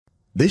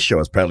This show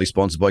is proudly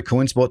sponsored by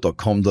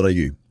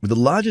coinspot.com.au, with the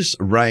largest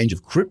range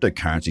of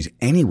cryptocurrencies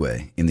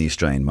anywhere in the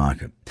Australian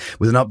market.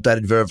 With an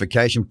updated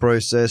verification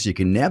process, you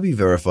can now be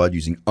verified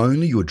using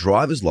only your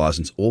driver's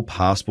license or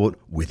passport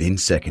within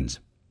seconds.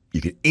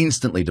 You can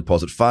instantly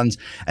deposit funds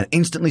and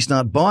instantly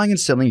start buying and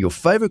selling your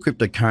favourite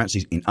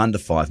cryptocurrencies in under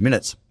 5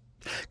 minutes.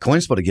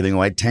 CoinSpot are giving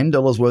away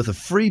 $10 worth of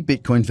free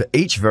Bitcoin for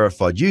each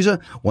verified user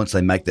once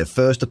they make their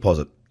first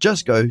deposit.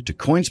 Just go to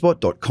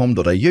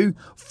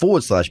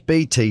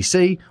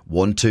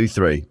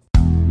coinspot.com.au/BTC123.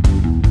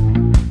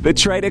 The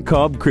Trader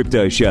Cobb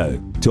Crypto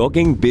Show,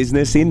 talking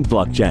business in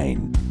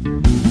blockchain.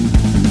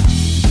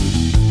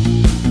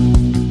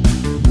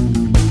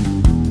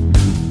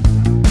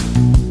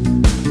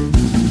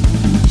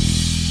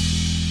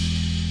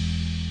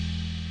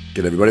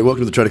 Good everybody,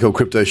 welcome to the Trader Cobb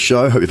Crypto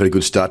Show. Hope you've had a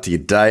good start to your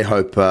day.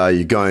 Hope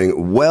you're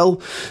going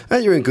well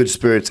and you're in good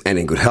spirits and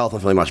in good health. I'm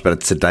feeling much better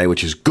today,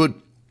 which is good.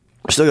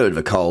 Still got a bit of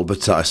a cold,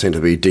 but I seem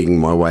to be digging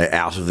my way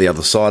out of the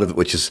other side of it,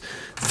 which is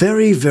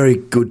very, very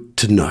good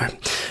to know.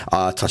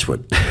 Touch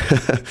wood.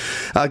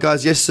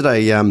 Guys,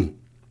 yesterday,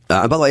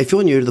 by the way, if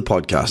you're new to the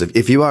podcast,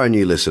 if you are a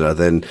new listener,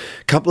 then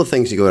a couple of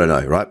things you got to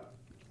know, right?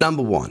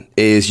 Number one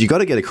is you got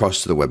to get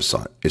across to the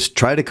website. It's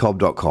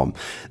tradercobb.com.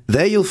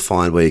 There you'll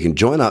find where you can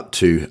join up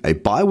to a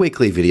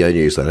bi-weekly video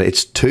newsletter.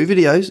 It's 2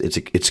 videos.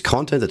 It's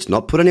content that's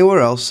not put anywhere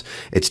else.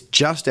 It's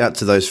just out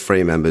to those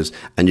free members,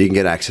 and you can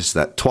get access to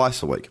that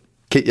twice a week.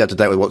 Keep you up to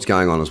date with what's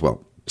going on as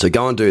well. So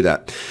go and do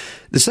that.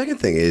 The second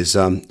thing is,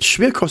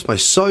 should be across my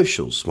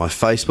socials, my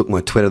Facebook,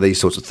 my Twitter, these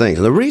sorts of things.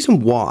 And the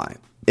reason why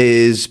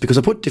is because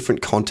I put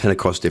different content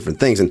across different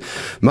things, and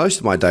most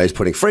of my day is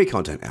putting free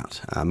content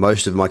out.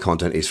 Most of my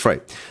content is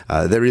free.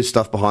 There is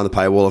stuff behind the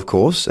paywall, of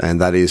course,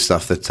 and that is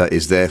stuff that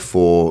is there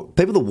for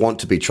people that want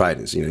to be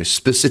traders,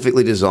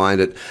 specifically designed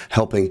at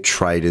helping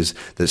traders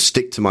that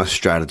stick to my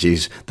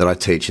strategies that I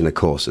teach in the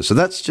courses. So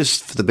that's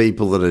just for the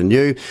people that are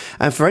new,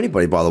 and for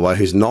anybody, by the way,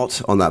 who's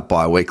not on that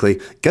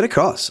bi-weekly, get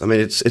across. I mean,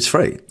 it's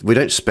free. We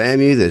don't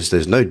spam you.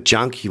 There's no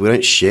junk. We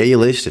don't share your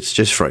list. It's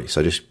just free.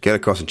 So just get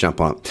across and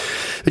jump on it.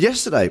 But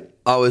yesterday,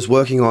 I was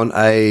working on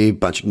a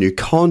bunch of new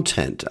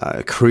content,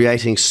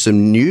 creating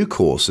some new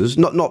courses,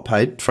 not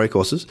paid, free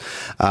courses,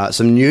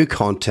 some new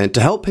content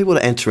to help people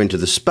to enter into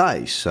the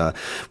space.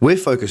 We're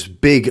focused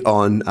big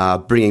on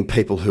bringing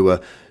people who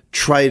are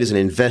traders and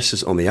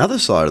investors on the other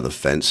side of the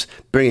fence,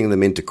 bringing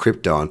them into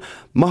crypto. And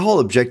my whole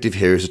objective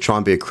here is to try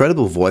and be a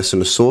credible voice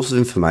and a source of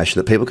information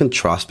that people can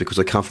trust because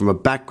I come from a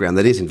background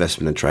that is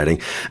investment and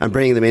trading, and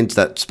bringing them into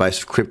that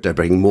space of crypto,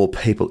 bringing more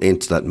people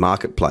into that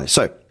marketplace.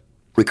 So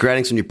we're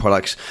creating some new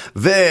products,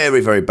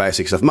 very, very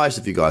basic stuff. Most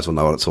of you guys will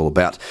know what it's all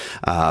about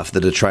for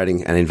the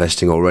trading and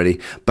investing already,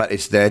 but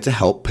it's there to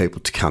help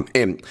people to come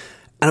in.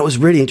 And it was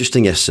really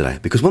interesting yesterday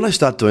because when I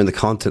start doing the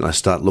content, I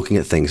start looking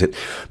at things,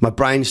 my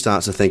brain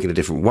starts to think in a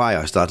different way.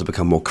 I start to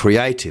become more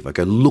creative. I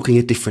go looking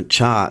at different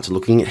charts,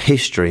 looking at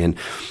history, and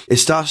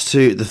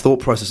the thought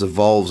process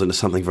evolves into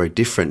something very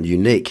different and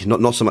unique,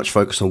 not so much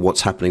focused on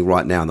what's happening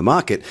right now in the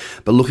market,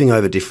 but looking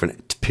over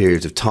different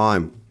periods of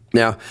time.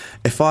 Now,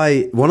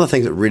 one of the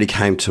things that really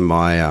came to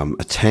my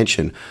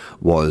attention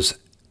was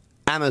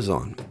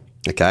Amazon.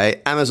 Okay,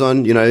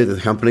 Amazon, the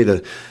company,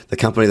 the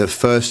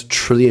first $1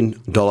 trillion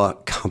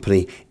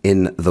company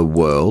in the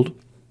world.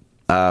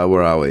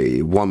 Where are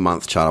we? 1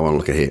 month chart I want to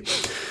look at here.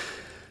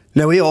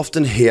 Now, we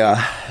often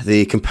hear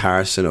the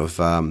comparison of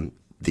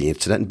the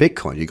internet and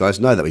Bitcoin. You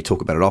guys know that we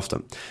talk about it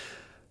often.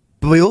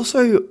 But we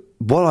also,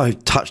 what I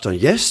touched on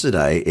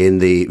yesterday in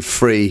the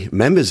free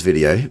members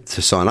video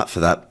to sign up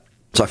for that.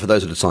 So for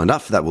those that have signed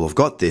up for that, will have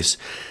got this.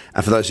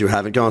 And for those who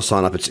haven't, go and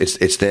sign up.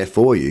 It's there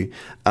for you.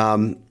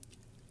 I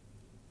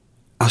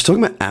was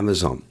talking about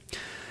Amazon.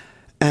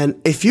 And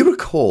if you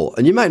recall,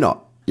 and you may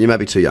not, you may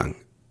be too young,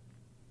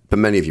 but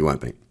many of you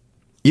won't be.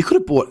 You could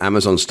have bought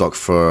Amazon stock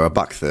for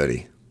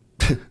 $1.30.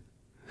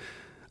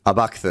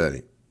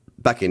 $1.30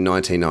 back in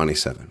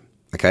 1997.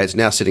 Okay, it's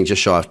now sitting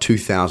just shy of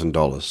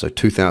 $2,000, so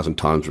 2,000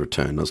 times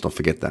return. Let's not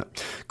forget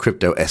that.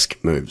 Crypto-esque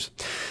moves.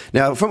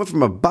 Now, from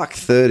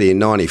 $1.30 in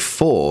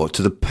 94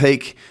 to the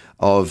peak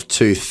of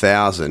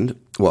 2000,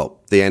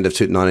 the end of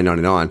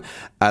 1999,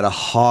 at a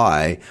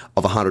high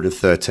of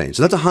 113.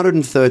 So that's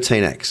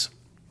 113x,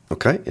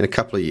 okay, in a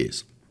couple of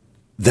years.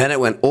 Then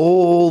it went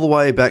all the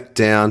way back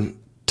down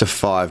to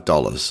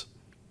 $5.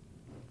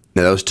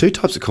 Now, there was 2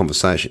 types of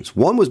conversations.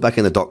 One was back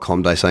in the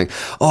dot-com day saying,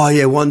 oh,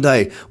 yeah, one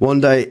day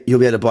you'll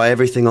be able to buy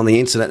everything on the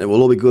internet and it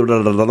will all be good,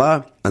 and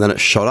then it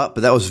shot up.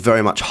 But that was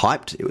very much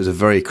hyped. It was a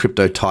very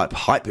crypto-type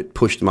hype. It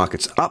pushed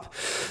markets up.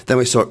 Then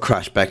we saw it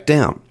crash back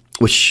down,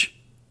 which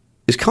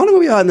is kind of where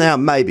we are now,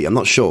 maybe. I'm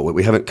not sure.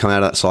 We haven't come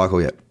out of that cycle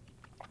yet.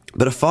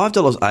 But at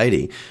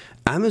 $5.80,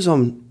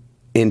 Amazon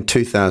in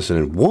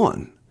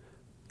 2001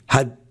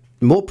 had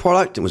more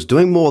product and was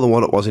doing more than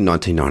what it was in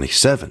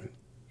 1997.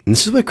 And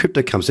this is where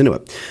crypto comes into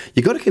it.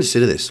 You've got to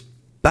consider this.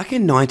 Back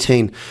in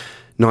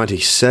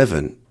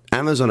 1997,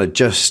 Amazon had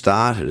just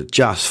started, it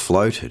just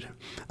floated.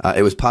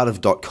 It was part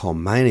of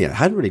 .com mania. It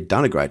hadn't really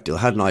done a great deal. It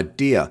had an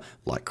idea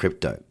like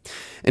crypto.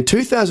 In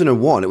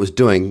 2001, it was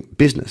doing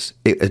business.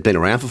 It had been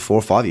around for 4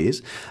 or 5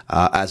 years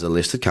as a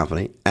listed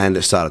company, and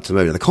it started to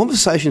move. And the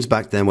conversations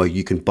back then were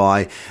you can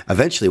buy,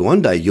 eventually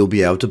one day you'll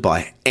be able to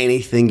buy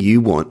anything you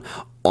want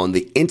on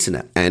the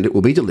internet, and it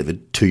will be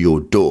delivered to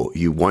your door.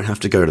 You won't have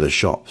to go to the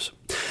shops.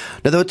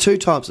 Now, there were two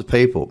types of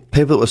people.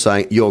 People that were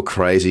saying, you're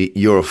crazy,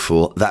 you're a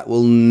fool, that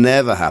will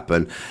never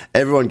happen.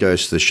 Everyone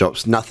goes to the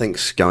shops,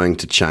 nothing's going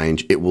to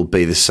change, it will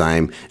be the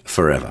same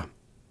forever.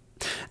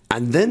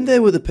 And then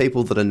there were the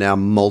people that are now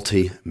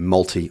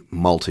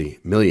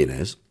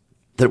multi-millionaires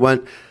that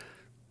went,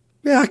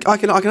 yeah, I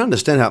can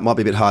understand how it might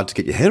be a bit hard to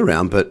get your head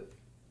around, but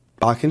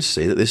I can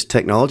see that this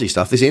technology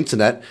stuff, this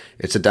internet,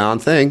 it's a darn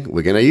thing.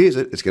 We're going to use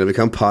it. It's going to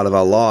become part of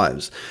our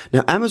lives.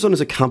 Now, Amazon is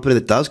a company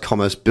that does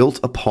commerce built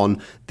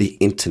upon the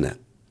internet.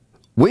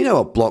 We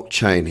know what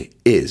blockchain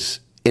is.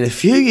 In a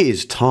few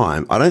years'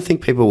 time, I don't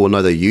think people will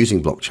know they're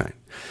using blockchain.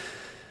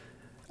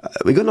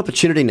 We've got an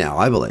opportunity now,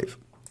 I believe,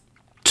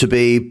 to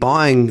be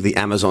buying the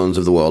Amazons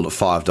of the world at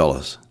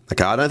 $5.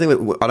 Okay, I don't think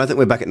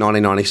we're back at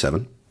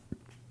 1997.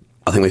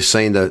 I think we've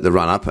seen the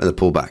run up and the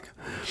pullback.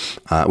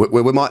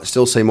 We might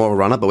still see more of a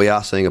run up, but we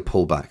are seeing a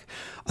pullback.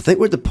 I think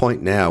we're at the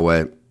point now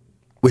where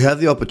we have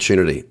the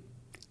opportunity.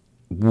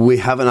 We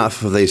have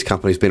enough of these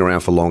companies been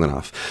around for long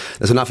enough.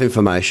 There's enough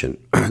information.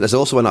 There's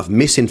also enough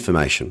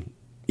misinformation.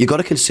 You've got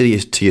to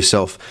consider to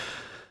yourself,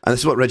 and this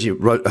is what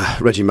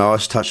Reggie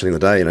Morris touched on the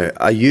other day,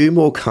 are you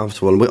more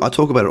comfortable, and I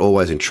talk about it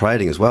always in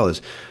trading as well,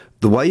 is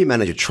the way you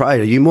manage a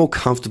trade, are you more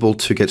comfortable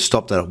to get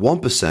stopped at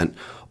 1%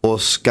 or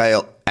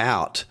scale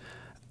out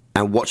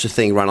and watch the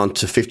thing run on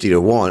to 50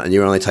 to 1 and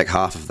you only take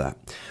half of that?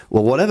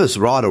 Well, whatever's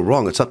right or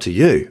wrong, it's up to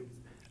you.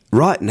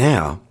 Right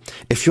now,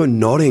 if you're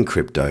not in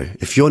crypto,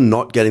 if you're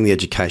not getting the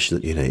education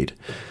that you need,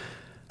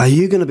 are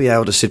you going to be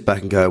able to sit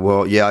back and go,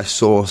 well, yeah, I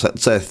saw,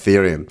 let's say,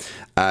 Ethereum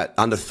at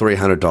under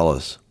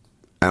 $300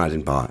 and I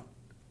didn't buy it?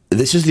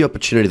 This is the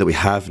opportunity that we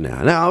have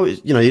now. Now,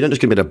 you don't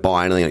just going to be able to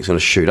buy anything and it's going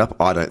to shoot up.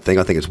 I don't think.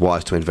 I think it's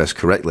wise to invest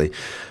correctly.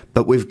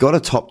 But we've got a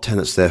top 10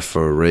 that's there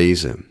for a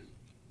reason.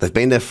 They've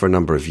been there for a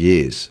number of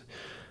years.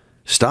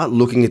 Start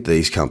looking at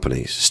these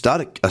companies.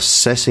 Start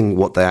assessing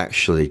what they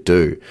actually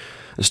do.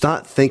 And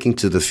start thinking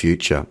to the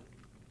future.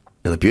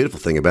 And the beautiful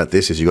thing about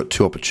this is you've got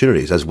two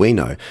opportunities, as we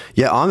know.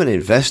 Yeah, I'm an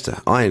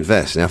investor. I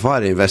invest. Now, if I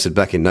had invested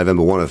back in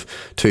November 1 of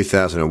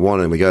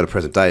 2001 and we go to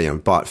present day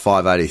and buy at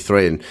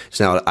 583 and it's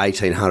now at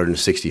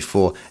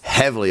 1864,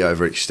 heavily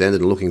overextended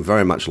and looking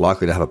very much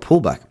likely to have a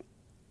pullback.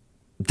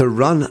 The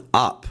run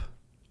up,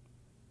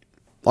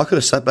 I could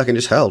have sat back and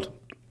just held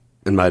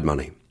and made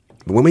money.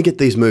 But when we get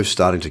these moves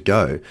starting to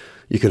go,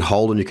 you can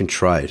hold and you can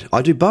trade.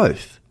 I do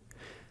both.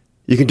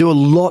 You can do a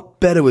lot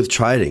better with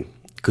trading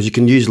because you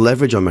can use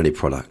leverage on many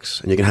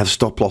products and you can have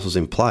stop losses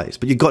in place.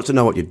 But you've got to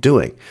know what you're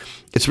doing.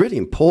 It's really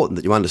important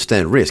that you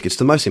understand risk. It's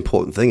the most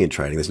important thing in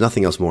trading. There's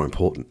nothing else more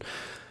important.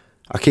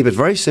 I keep it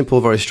very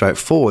simple, very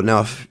straightforward.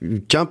 Now, if you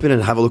jump in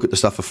and have a look at the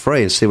stuff for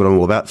free and see what I'm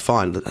all about,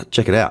 fine,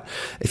 check it out.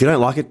 If you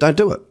don't like it, don't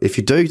do it. If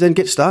you do, then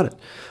get started.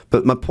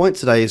 But my point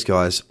today is,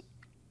 guys,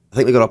 I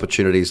think we've got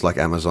opportunities like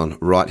Amazon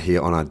right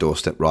here on our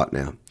doorstep right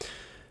now.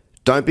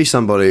 Don't be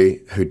somebody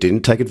who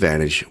didn't take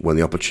advantage when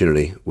the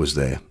opportunity was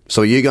there.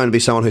 So are you going to be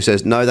someone who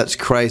says, no, that's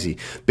crazy,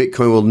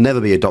 Bitcoin will never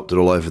be adopted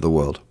all over the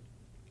world?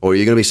 Or are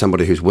you going to be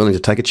somebody who's willing to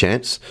take a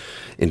chance,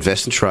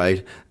 invest and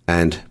trade,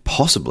 and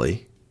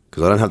possibly,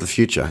 because I don't have the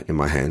future in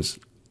my hands,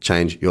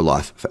 change your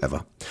life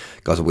forever?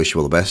 Guys, I wish you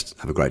all the best.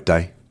 Have a great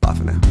day. Bye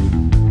for now.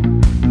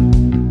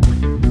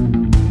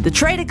 The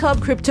Trader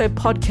Cobb Crypto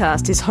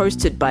Podcast is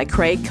hosted by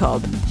Craig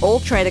Cobb. All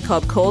Trader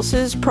Cobb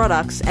courses,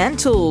 products, and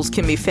tools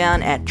can be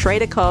found at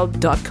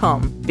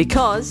tradercobb.com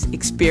because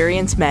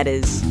experience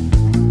matters.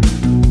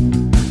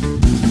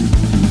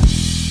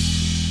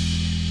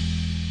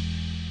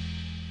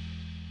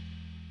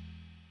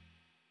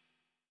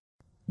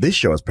 This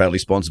show is proudly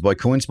sponsored by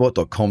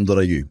coinspot.com.au,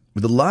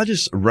 with the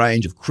largest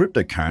range of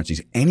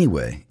cryptocurrencies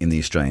anywhere in the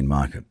Australian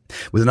market.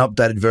 With an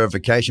updated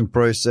verification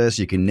process,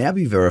 you can now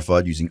be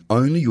verified using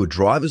only your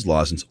driver's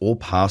license or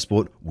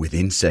passport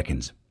within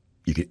seconds.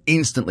 You can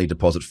instantly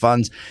deposit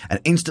funds and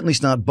instantly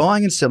start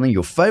buying and selling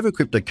your favorite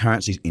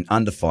cryptocurrencies in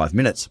under 5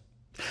 minutes.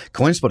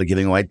 CoinSpot are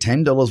giving away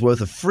 $10 worth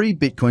of free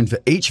Bitcoin for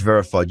each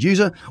verified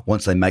user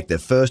once they make their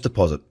first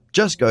deposit.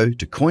 Just go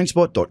to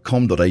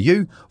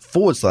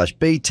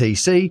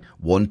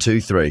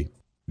coinspot.com.au/BTC123.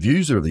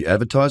 Views are of the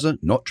advertiser,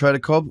 not Trader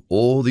Cobb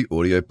or the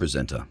audio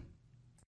presenter.